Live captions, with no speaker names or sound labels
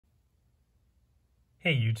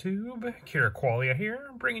Hey YouTube, Kira Qualia here,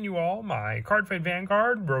 bringing you all my Cardfight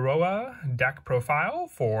Vanguard Rorowa deck profile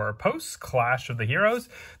for post-Clash of the Heroes.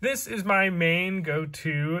 This is my main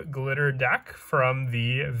go-to glitter deck from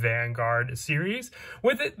the Vanguard series.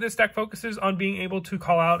 With it, this deck focuses on being able to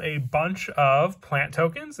call out a bunch of plant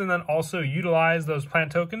tokens and then also utilize those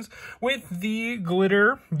plant tokens with the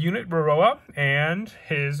glitter unit Rorowa and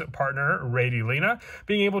his partner Lena,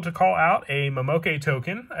 being able to call out a Momoke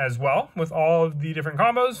token as well with all of the different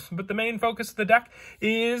combos, but the main focus of the deck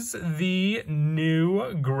is the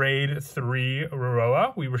new grade 3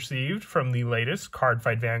 Rorowa we received from the latest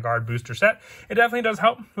Cardfight Vanguard booster set. It definitely does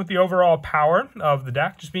help with the overall power of the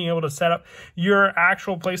deck, just being able to set up your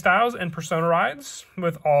actual playstyles and persona rides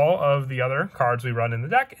with all of the other cards we run in the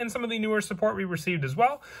deck and some of the newer support we received as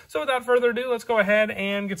well. So without further ado, let's go ahead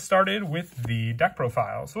and get started with the deck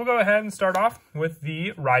profile. So we'll go ahead and start off with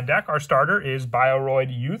the ride deck. Our starter is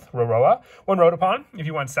Bioroid Youth Rorowa. When rode upon, if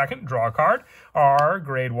you want second, draw a card. Our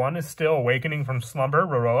grade 1 is still Awakening from Slumber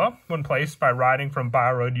Rorowa. When placed by riding from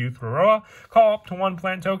Bioroid Youth Rorowa, call up to 1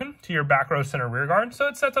 plant token to your back row center rear guard. So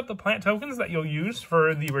it sets up the plant tokens that you'll use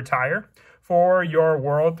for the retire for your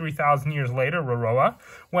World 3,000 Years Later Rorowa.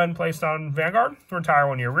 When placed on Vanguard, retire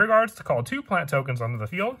one of your rear guards to call 2 plant tokens onto the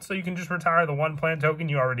field. So you can just retire the 1 plant token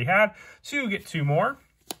you already had to get 2 more.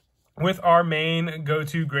 With our main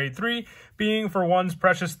go-to grade 3 being For One's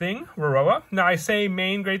Precious Thing, Rorowa. Now I say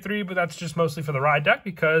main grade 3, but that's just mostly for the ride deck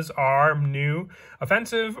because our new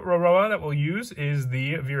offensive Rorowa that we'll use is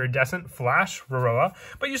the Viridescent Flash Rorowa.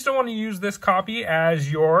 But you still want to use this copy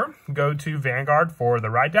as your go-to Vanguard for the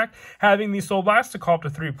ride deck, having the Soul Blast to call up to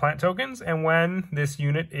 3 plant tokens, and when this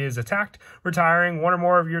unit is attacked, retiring 1 or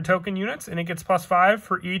more of your token units, and it gets +5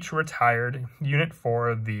 for each retired unit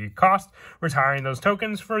for the cost, retiring those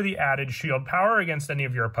tokens for the added shield power against any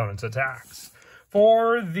of your opponent's attacks.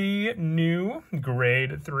 For the new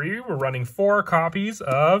grade 3, we're running 4 copies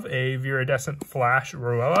of a Viridescent Flash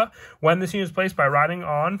Rorowa. When this unit is placed by riding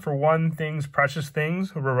on For One Thing's Precious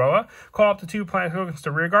Things Rorowa, call up to 2 plant tokens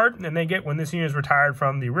to rear guard, and they get, when this unit is retired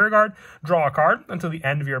from the rear guard, draw a card until the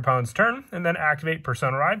end of your opponent's turn, and then activate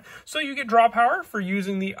Persona Ride. So you get draw power for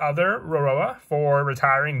using the other Rorowa for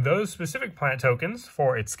retiring those specific plant tokens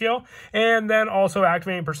for its skill, and then also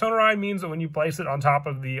activating Persona Ride means that when you place it on top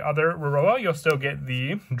of the other Rorowa, you'll still get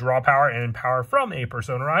the draw power and power from a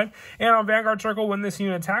Persona Ride. And on Vanguard Circle, when this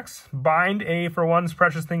unit attacks, bind a For One's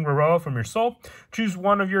Precious Thing Rorowa from your soul. Choose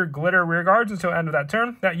one of your glitter rear guards until end of that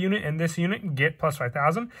turn. That unit and this unit get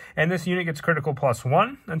 +5,000, and this unit gets critical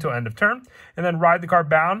 +1 until end of turn. And then ride the card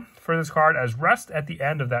bound for this card as rest at the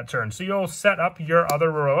end of that turn. So you'll set up your other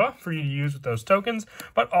Rorowa for you to use with those tokens,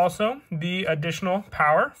 but also the additional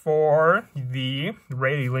power for the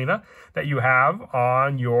Lena that you have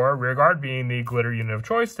on your rear guard, being the glitter unit of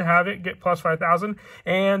choice, to have it get +5,000,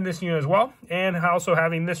 and this unit as well, and also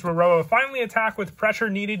having this Rorowa finally attack with pressure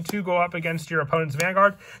needed to go up against your opponent's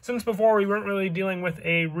Vanguard, since before we weren't really dealing with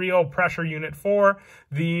a real pressure unit for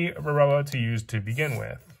the Rorowa to use to begin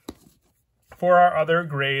with. For our other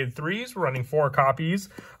grade 3s, we're running 4 copies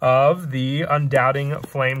of the Undoubting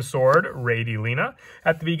Flame Sword Lena.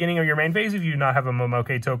 At the beginning of your main phase, if you do not have a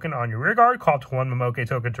Momoke token on your rear guard, call up to 1 Momoke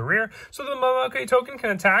token to rear. So the Momoke token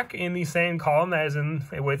can attack in the same column that is in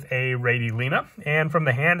with a Lena. And from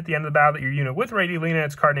the hand at the end of the battle that your unit with Lena,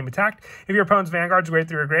 its card name attacked. If your opponent's Vanguard is grade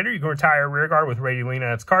 3 or greater, you can retire a rear guard with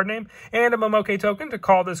Lena, its card name, and a Momoke token to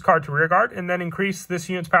call this card to rear guard, and then increase this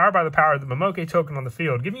unit's power by the power of the Momoke token on the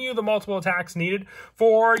field, giving you the multiple attacks needed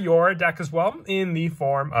for your deck as well in the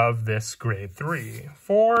form of this grade 3.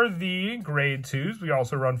 For the grade 2s, we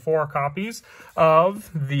also run 4 copies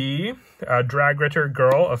of the Dragritter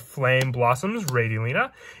Girl of Flame Blossoms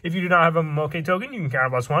Lena. If you do not have a Momoke token, you can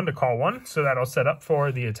counter +1 to call 1, so that'll set up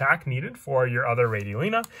for the attack needed for your other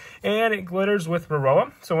Lena. And it glitters with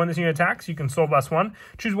Rorowa, so when this unit attacks, you can Soul Blast 1,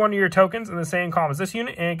 choose one of your tokens in the same column as this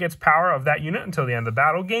unit, and it gets power of that unit until the end of the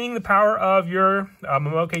battle, gaining the power of your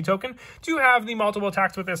Momoke token to have the multiple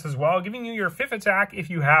attacks with this as well, giving you your 5th attack if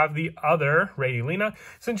you have the other Lena,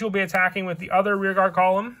 since you'll be attacking with the other rearguard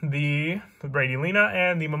column, the Lena,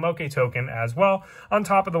 and the Momoke token as well, on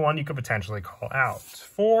top of the one you could potentially call out.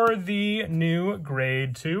 For the new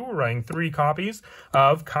grade 2, we're running 3 copies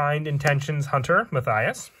of Kind Intentions Hunter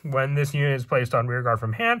Matthias. When this unit is placed on rearguard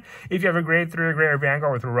from hand, if you have a grade 3 or greater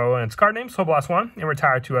Vanguard with Rorowa and its card name, Soul Blast 1 and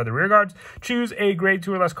retire 2 other rearguards. Choose a grade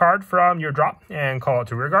 2 or less card from your drop and call it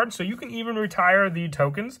to rearguard. So you can even retire the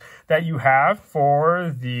tokens that you have for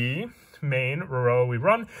the main Rorowa we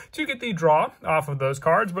run to get the draw off of those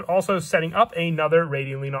cards, but also setting up another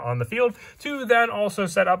Radiolina on the field to then also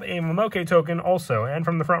set up a Momoke token also. And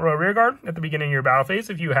from the front row rear guard, at the beginning of your battle phase,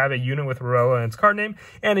 if you have a unit with Rorowa and its card name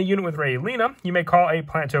and a unit with Radiolina, you may call a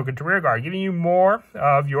plant token to rear guard, giving you more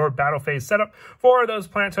of your battle phase setup for those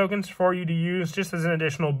plant tokens for you to use just as an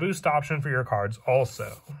additional boost option for your cards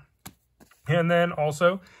also. And then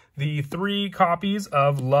also the 3 copies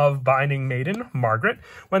of Love Binding Maiden, Margaret.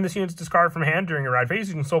 When this unit's discarded from hand during your ride phase,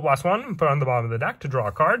 you can Soul Blast 1 and put it on the bottom of the deck to draw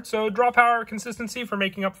a card. So draw power consistency for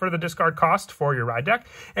making up for the discard cost for your ride deck.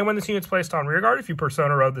 And when this unit's placed on rear guard, if you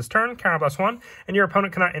Persona Road this turn, Counter Blast 1, and your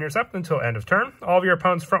opponent cannot intercept until end of turn. All of your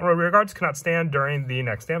opponent's front row rear guards cannot stand during the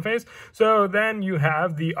next stand phase. So then you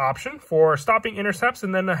have the option for stopping intercepts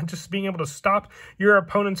and then just being able to stop your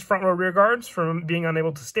opponent's front row rear guards from being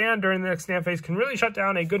unable to stand during the next stand phase can really shut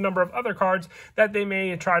down a good number of other cards that they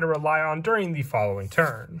may try to rely on during the following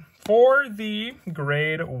turn. For the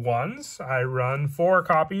grade 1s, I run 4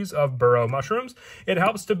 copies of Burrow Mushrooms. It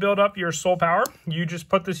helps to build up your soul power. You just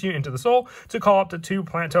put this unit into the soul to call up to 2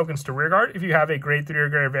 plant tokens to rear guard. If you have a grade 3 or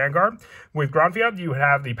greater Vanguard with Grandfield, you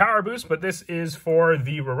have the power boost, but this is for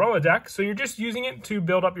the Rorowa deck. So you're just using it to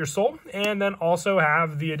build up your soul and then also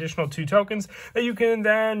have the additional 2 tokens that you can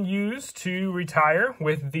then use to retire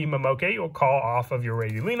with the Momoke. You'll call off of your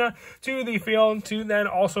Radiolina to the field to then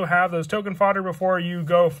also have those token fodder before you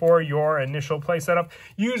go for your initial play setup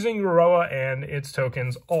using Rorowa and its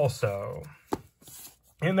tokens also.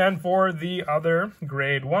 And then for the other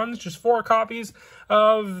grade 1s, just 4 copies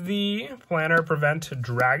of the Planner Prevent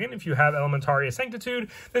Dragon. If you have Elementaria Sanctitude,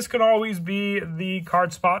 this could always be the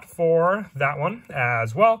card spot for that one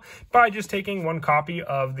as well, by just taking 1 copy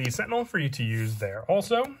of the Sentinel for you to use there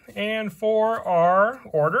also. And for our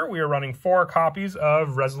order, we are running 4 copies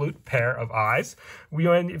of Resolute Pair of Eyes.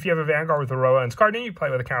 If you have a Vanguard with Rorowa and its card name, you play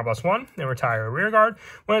with a Counter Blast 1 and retire a rear guard.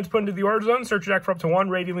 When it's put into the order zone, search your deck for up to 1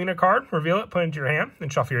 Radiolina card, reveal it, put it into your hand,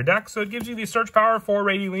 and shuffle your deck. So it gives you the search power for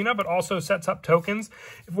Radiolina, but also sets up tokens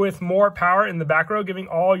with more power in the back row, giving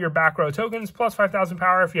all your back row tokens plus 5,000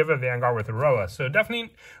 power if you have a Vanguard with Rorowa. So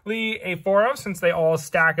definitely a 4-of, since they all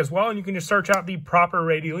stack as well, and you can just search out the proper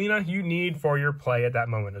Radiolina you need for your play at that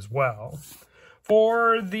moment as well.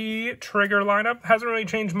 For the trigger lineup, hasn't really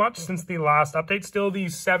changed much since the last update. Still the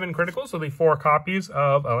 7 criticals, so the 4 copies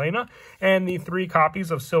of Elena and the 3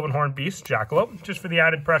 copies of Sylvanhorn Beast Jackalope, just for the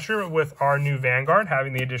added pressure with our new Vanguard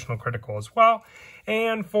having the additional critical as well.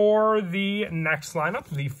 And for the next lineup,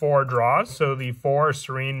 the 4 draws, so the 4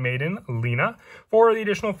 Serene Maiden Lena, for the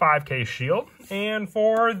additional 5k shield, and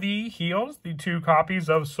for the heals, the 2 copies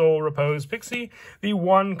of Soul Repose Pixie, the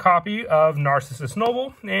 1 copy of Narcissus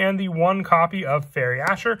Noble, and the 1 copy of Fairy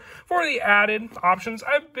Asher. For the added options,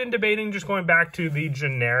 I've been debating just going back to the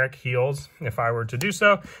generic heals, if I were to do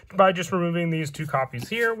so, by just removing these 2 copies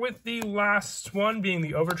here, with the last one being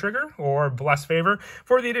the Overtrigger, or Bless Favor,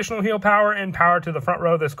 for the additional heal power and power to the front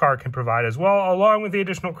row this card can provide as well, along with the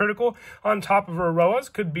additional critical on top of Rorowa's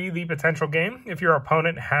could be the potential game if your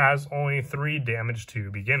opponent has only 3 damage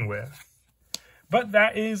to begin with. But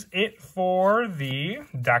that is it for the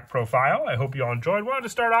deck profile. I hope you all enjoyed. Wanted to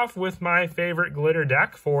start off with my favorite glitter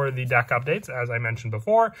deck for the deck updates, as I mentioned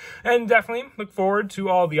before, and definitely look forward to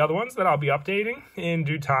all the other ones that I'll be updating in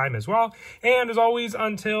due time as well. And as always,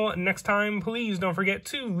 until next time, please don't forget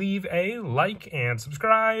to leave a like and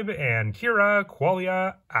subscribe, and Kira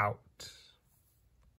Qualia out.